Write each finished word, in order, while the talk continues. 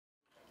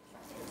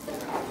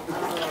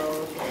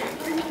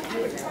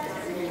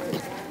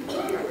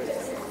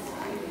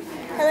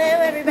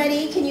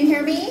everybody. Can you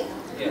hear me?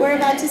 We're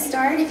about to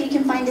start. If you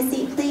can find a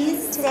seat,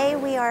 please. Today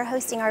we are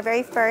hosting our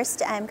very first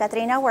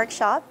Catrina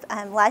workshop.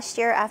 Last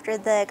year, after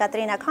the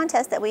Catrina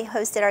contest that we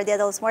hosted our Dia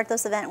De Los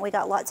Muertos event, we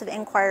got lots of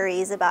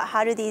inquiries about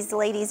how do these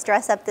ladies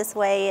dress up this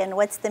way and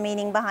what's the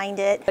meaning behind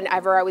it.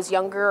 Whenever I was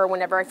younger or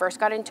whenever I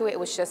first got into it, it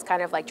was just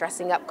kind of like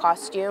dressing up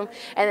costume.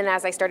 And then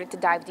as I started to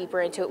dive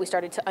deeper into it, we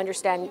started to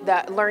understand,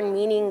 learn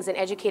meanings and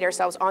educate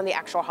ourselves on the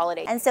actual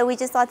holiday. And so we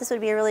just thought this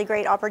would be a really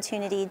great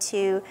opportunity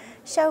to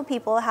show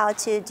people how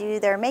to do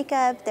their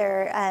makeup,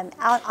 their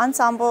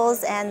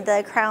ensembles and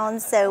the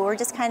crowns. So we're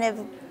just kind of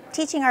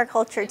teaching our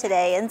culture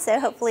today, and so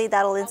hopefully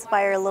that'll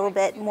inspire a little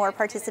bit more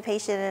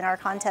participation in our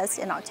contest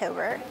in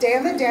October. Day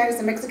of the Dead is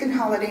a Mexican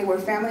holiday where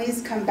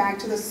families come back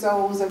to the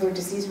souls of their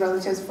deceased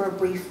relatives for a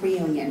brief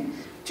reunion.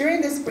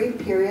 During this brief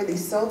period, the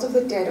souls of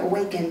the dead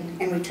awaken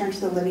and return to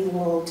the living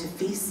world to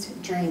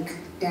feast, drink,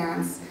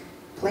 dance,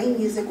 play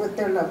music with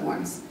their loved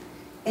ones.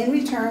 In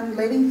return,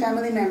 living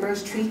family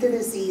members treat the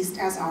deceased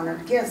as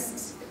honored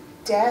guests.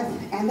 Death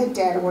and the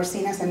dead were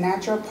seen as a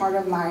natural part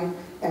of life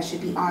that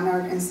should be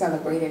honored and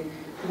celebrated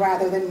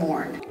rather than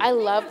mourned. I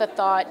love the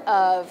thought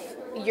of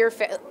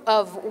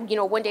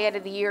one day out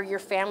of the year your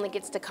family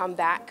gets to come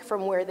back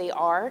from where they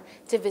are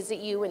to visit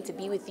you and to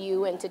be with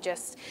you and to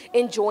just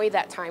enjoy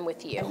that time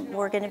with you.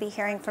 We're going to be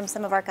hearing from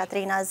some of our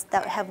Catrinas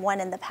that have won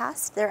in the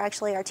past. They're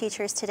actually our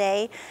teachers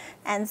today,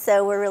 and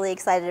so we're really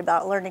excited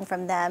about learning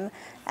from them,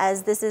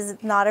 as this is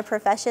not a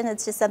profession,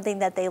 it's just something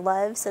that they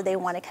love, so they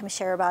want to come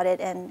share about it,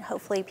 and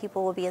hopefully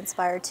people will be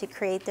inspired to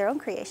create their own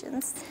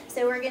creations.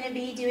 So we're going to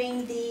be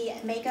doing the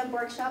makeup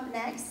workshop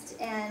next,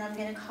 and I'm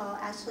going to call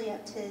Ashley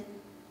up to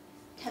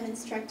come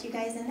instruct you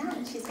guys in that,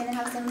 and she's going to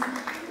have some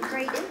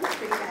great input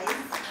for you guys.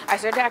 I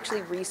started to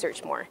actually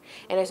research more,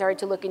 and I started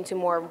to look into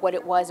more of what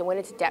it was and went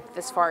into depth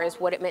as far as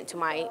what it meant to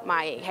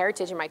my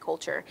heritage and my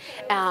culture,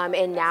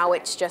 and now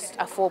it's just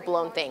a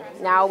full-blown thing.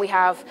 Now we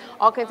have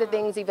all kinds of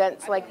things,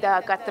 events like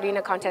the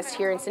Catrina contest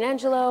here in San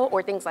Angelo,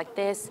 or things like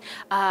this,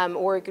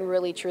 or it can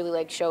really truly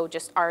like show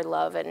just our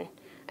love and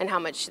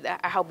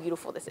how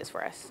beautiful this is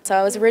for us. So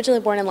I was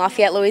originally born in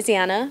Lafayette,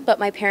 Louisiana, but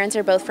my parents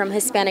are both from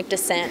Hispanic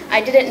descent.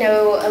 I didn't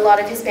know a lot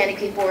of Hispanic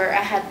people, or I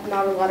had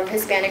not a lot of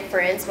Hispanic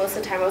friends. Most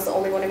of the time I was the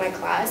only one in my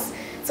class.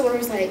 Someone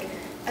was like,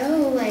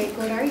 oh, like,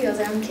 what are you? I was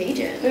like, I'm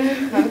Cajun.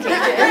 I'm Cajun.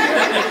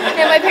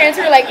 And my parents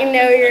were like,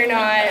 no, you're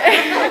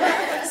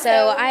not.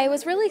 So I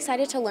was really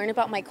excited to learn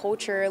about my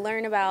culture,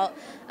 learn about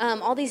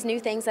all these new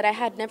things that I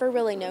had never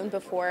really known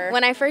before.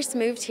 When I first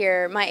moved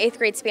here, my 8th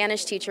grade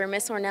Spanish teacher,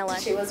 Miss Ornella,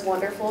 she was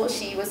wonderful.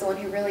 She was the one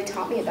who really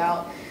taught me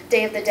about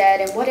Day of the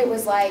Dead and what it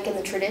was like and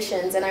the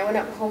traditions. And I went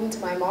up home to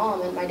my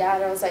mom and my dad,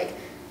 and I was like,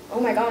 oh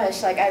my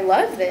gosh, like I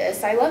love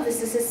this,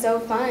 this is so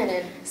fun.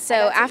 And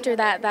so after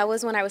that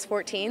was when I was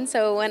 14.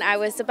 So when I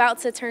was about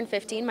to turn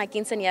 15, my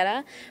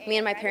quinceañera, me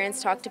and my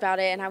parents talked about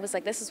it, and I was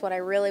like, this is what I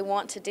really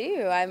want to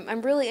do.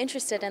 I'm really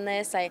interested in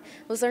this. I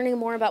was learning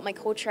more about my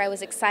culture. I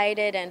was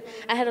excited, and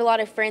I had a lot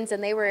of friends,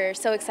 and they were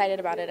so excited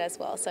about it as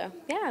well. So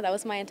yeah, that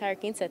was my entire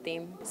quince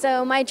theme.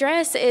 So my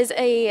dress is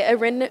a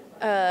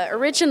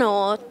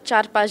original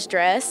charpas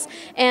dress,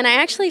 and I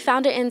actually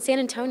found it in San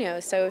Antonio.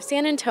 So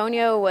San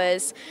Antonio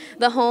was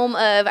the home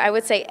of, I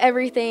would say,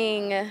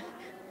 everything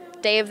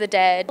Day of the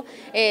Dead.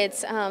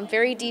 It's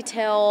very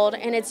detailed,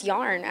 and it's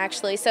yarn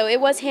actually, so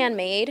it was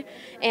handmade,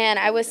 and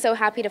I was so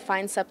happy to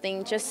find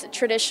something just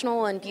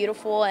traditional and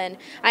beautiful, and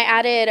I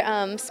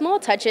added small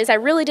touches. I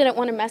really didn't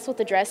want to mess with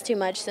the dress too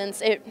much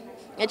since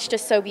it's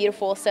just so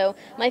beautiful. So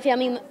my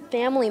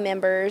family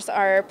members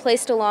are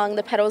placed along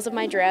the petals of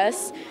my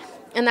dress,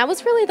 and that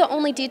was really the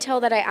only detail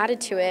that I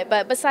added to it.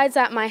 But besides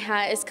that, my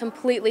hat is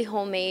completely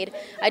homemade.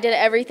 I did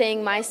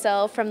everything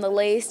myself, from the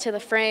lace to the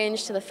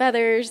fringe to the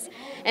feathers,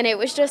 and it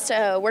was just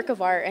a work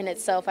of art in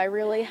itself. I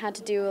really had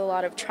to do a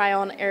lot of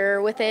trial and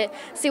error with it,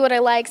 see what I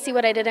liked, see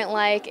what I didn't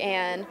like,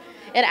 and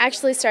it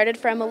actually started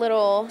from a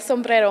little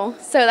sombrero.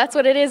 So that's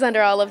what it is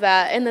under all of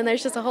that. And then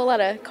there's just a whole lot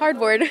of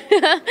cardboard.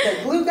 The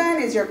glue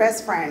gun is your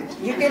best friend.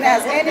 You can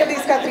ask any of these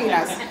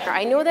Catrinas.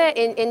 I know that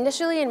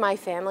initially in my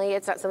family,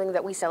 it's not something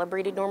that we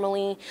celebrated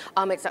normally.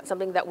 It's not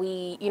something that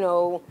we,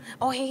 oh,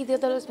 hey, Dia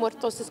De Los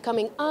Muertos is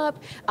coming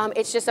up.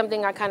 It's just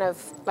something I kind of,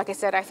 like I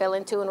said, I fell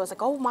into and was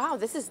like, oh, wow,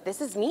 this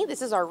is me.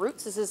 This is our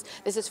roots.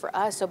 This is for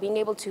us. So being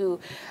able to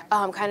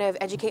kind of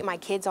educate my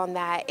kids on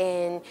that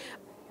and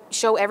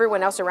show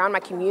everyone else around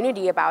my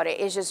community about it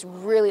is just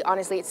really,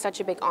 honestly, it's such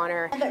a big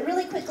honor. But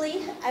really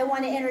quickly, I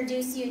want to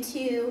introduce you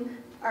to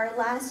our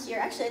last year,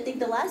 actually I think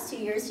the last 2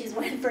 years she's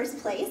won first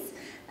place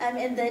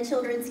in the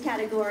children's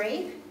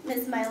category,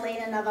 Miss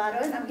Mylena Navarro,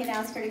 and I'm going to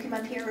ask her to come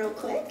up here real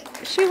quick.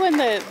 She won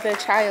the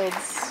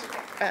child's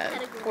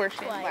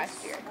portion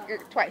last year,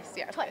 twice.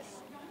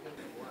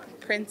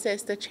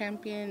 Princess, the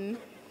champion.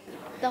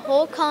 The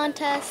whole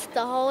contest,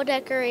 the whole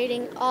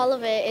decorating, all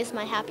of it is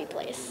my happy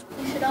place.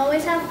 You should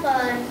always have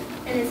fun,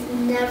 and it's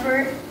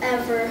never,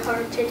 ever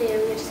hard to do.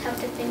 You just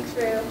have to think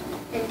through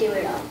and do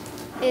it all.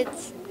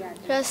 It's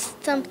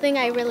just something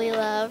I really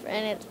love,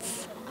 and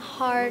it's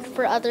hard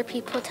for other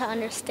people to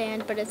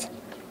understand, but it's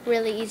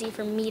really easy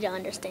for me to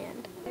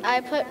understand.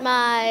 I put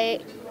my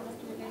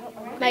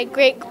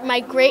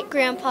great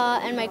grandpa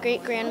and my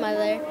great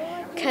grandmother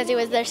because it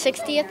was their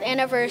 60th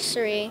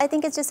anniversary. I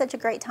think it's just such a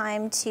great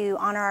time to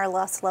honor our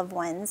lost loved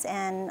ones,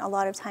 and a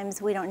lot of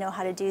times we don't know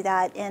how to do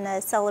that in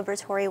a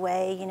celebratory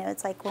way. You know,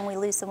 it's like when we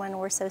lose someone,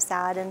 we're so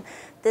sad, and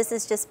this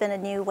has just been a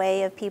new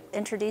way of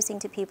introducing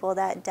to people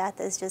that death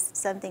is just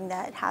something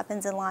that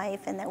happens in life,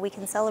 and that we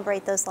can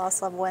celebrate those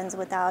lost loved ones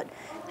without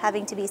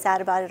having to be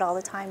sad about it all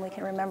the time. We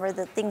can remember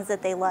the things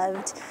that they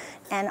loved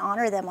and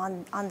honor them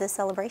on this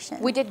celebration.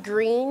 We did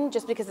green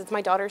just because it's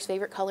my daughter's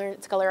favorite color.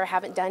 It's a color I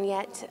haven't done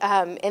yet.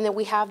 And then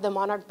we have the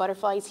monarch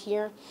butterflies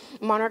here.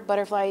 Monarch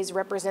butterflies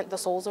represent the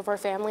souls of our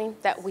family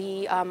that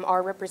we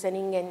are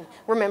representing and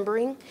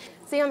remembering.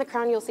 See on the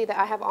crown, you'll see that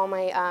I have all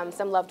my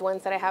some loved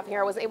ones that I have here.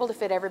 I wasn't able to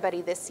fit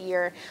everybody this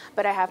year,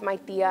 but I have my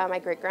tia, my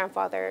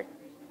great-grandfather,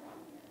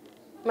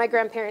 my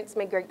grandparents,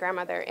 my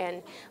great-grandmother,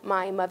 and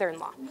my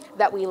mother-in-law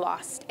that we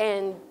lost.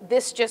 And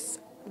this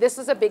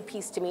is a big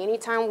piece to me.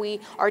 Anytime we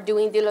are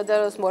doing Dia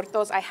De Los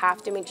Muertos, I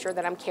have to make sure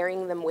that I'm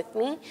carrying them with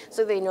me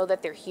so they know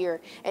that they're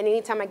here. And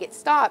anytime I get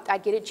stopped, I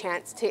get a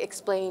chance to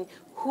explain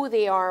who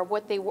they are,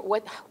 what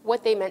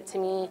they meant to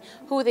me,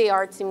 who they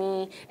are to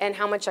me, and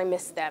how much I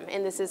miss them.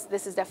 And this is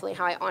definitely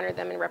how I honor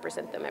them and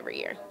represent them every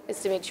year,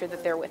 is to make sure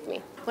that they're with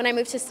me. When I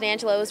moved to San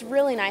Angelo, it was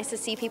really nice to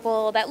see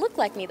people that look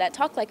like me, that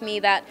talk like me,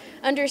 that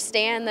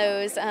understand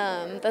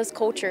those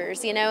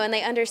cultures, you know, and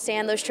they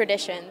understand those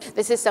traditions.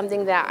 This is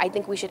something that I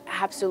think we should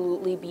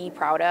absolutely be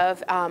proud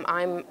of.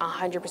 I'm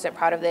 100%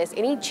 proud of this.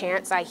 Any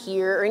chance I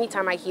hear, or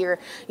anytime I hear,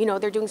 you know,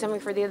 they're doing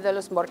something for Dia De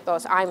Los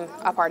Muertos, I'm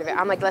a part of it.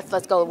 I'm like,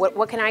 let's go.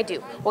 What can I do?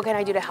 What can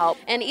I do to help?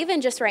 And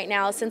even just right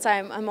now, since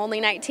I'm only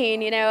 19,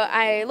 you know,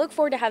 I look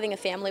forward to having a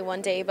family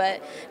one day,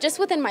 but just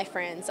within my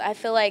friends, I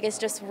feel like it's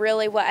just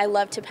really what I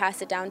love to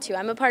pass it down to.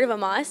 I'm a part of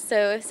AMAS,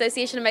 so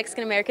Association of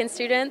Mexican American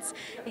Students.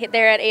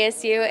 They're at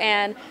ASU,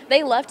 and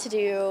they love to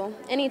do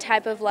any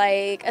type of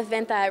like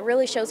event that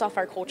really shows off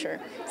our culture.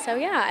 So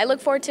yeah, I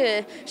look forward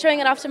to showing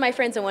it off to my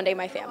friends and one day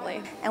my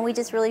family. And we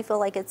just really feel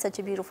like it's such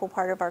a beautiful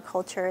part of our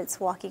culture. It's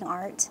walking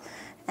art.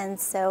 And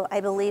so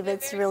I believe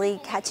it's really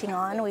catching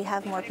on. We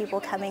have more people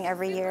coming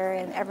every year,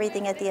 and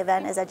everything at the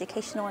event is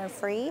educational and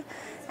free.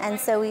 And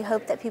so we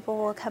hope that people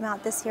will come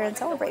out this year and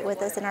celebrate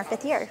with us in our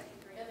 5th year.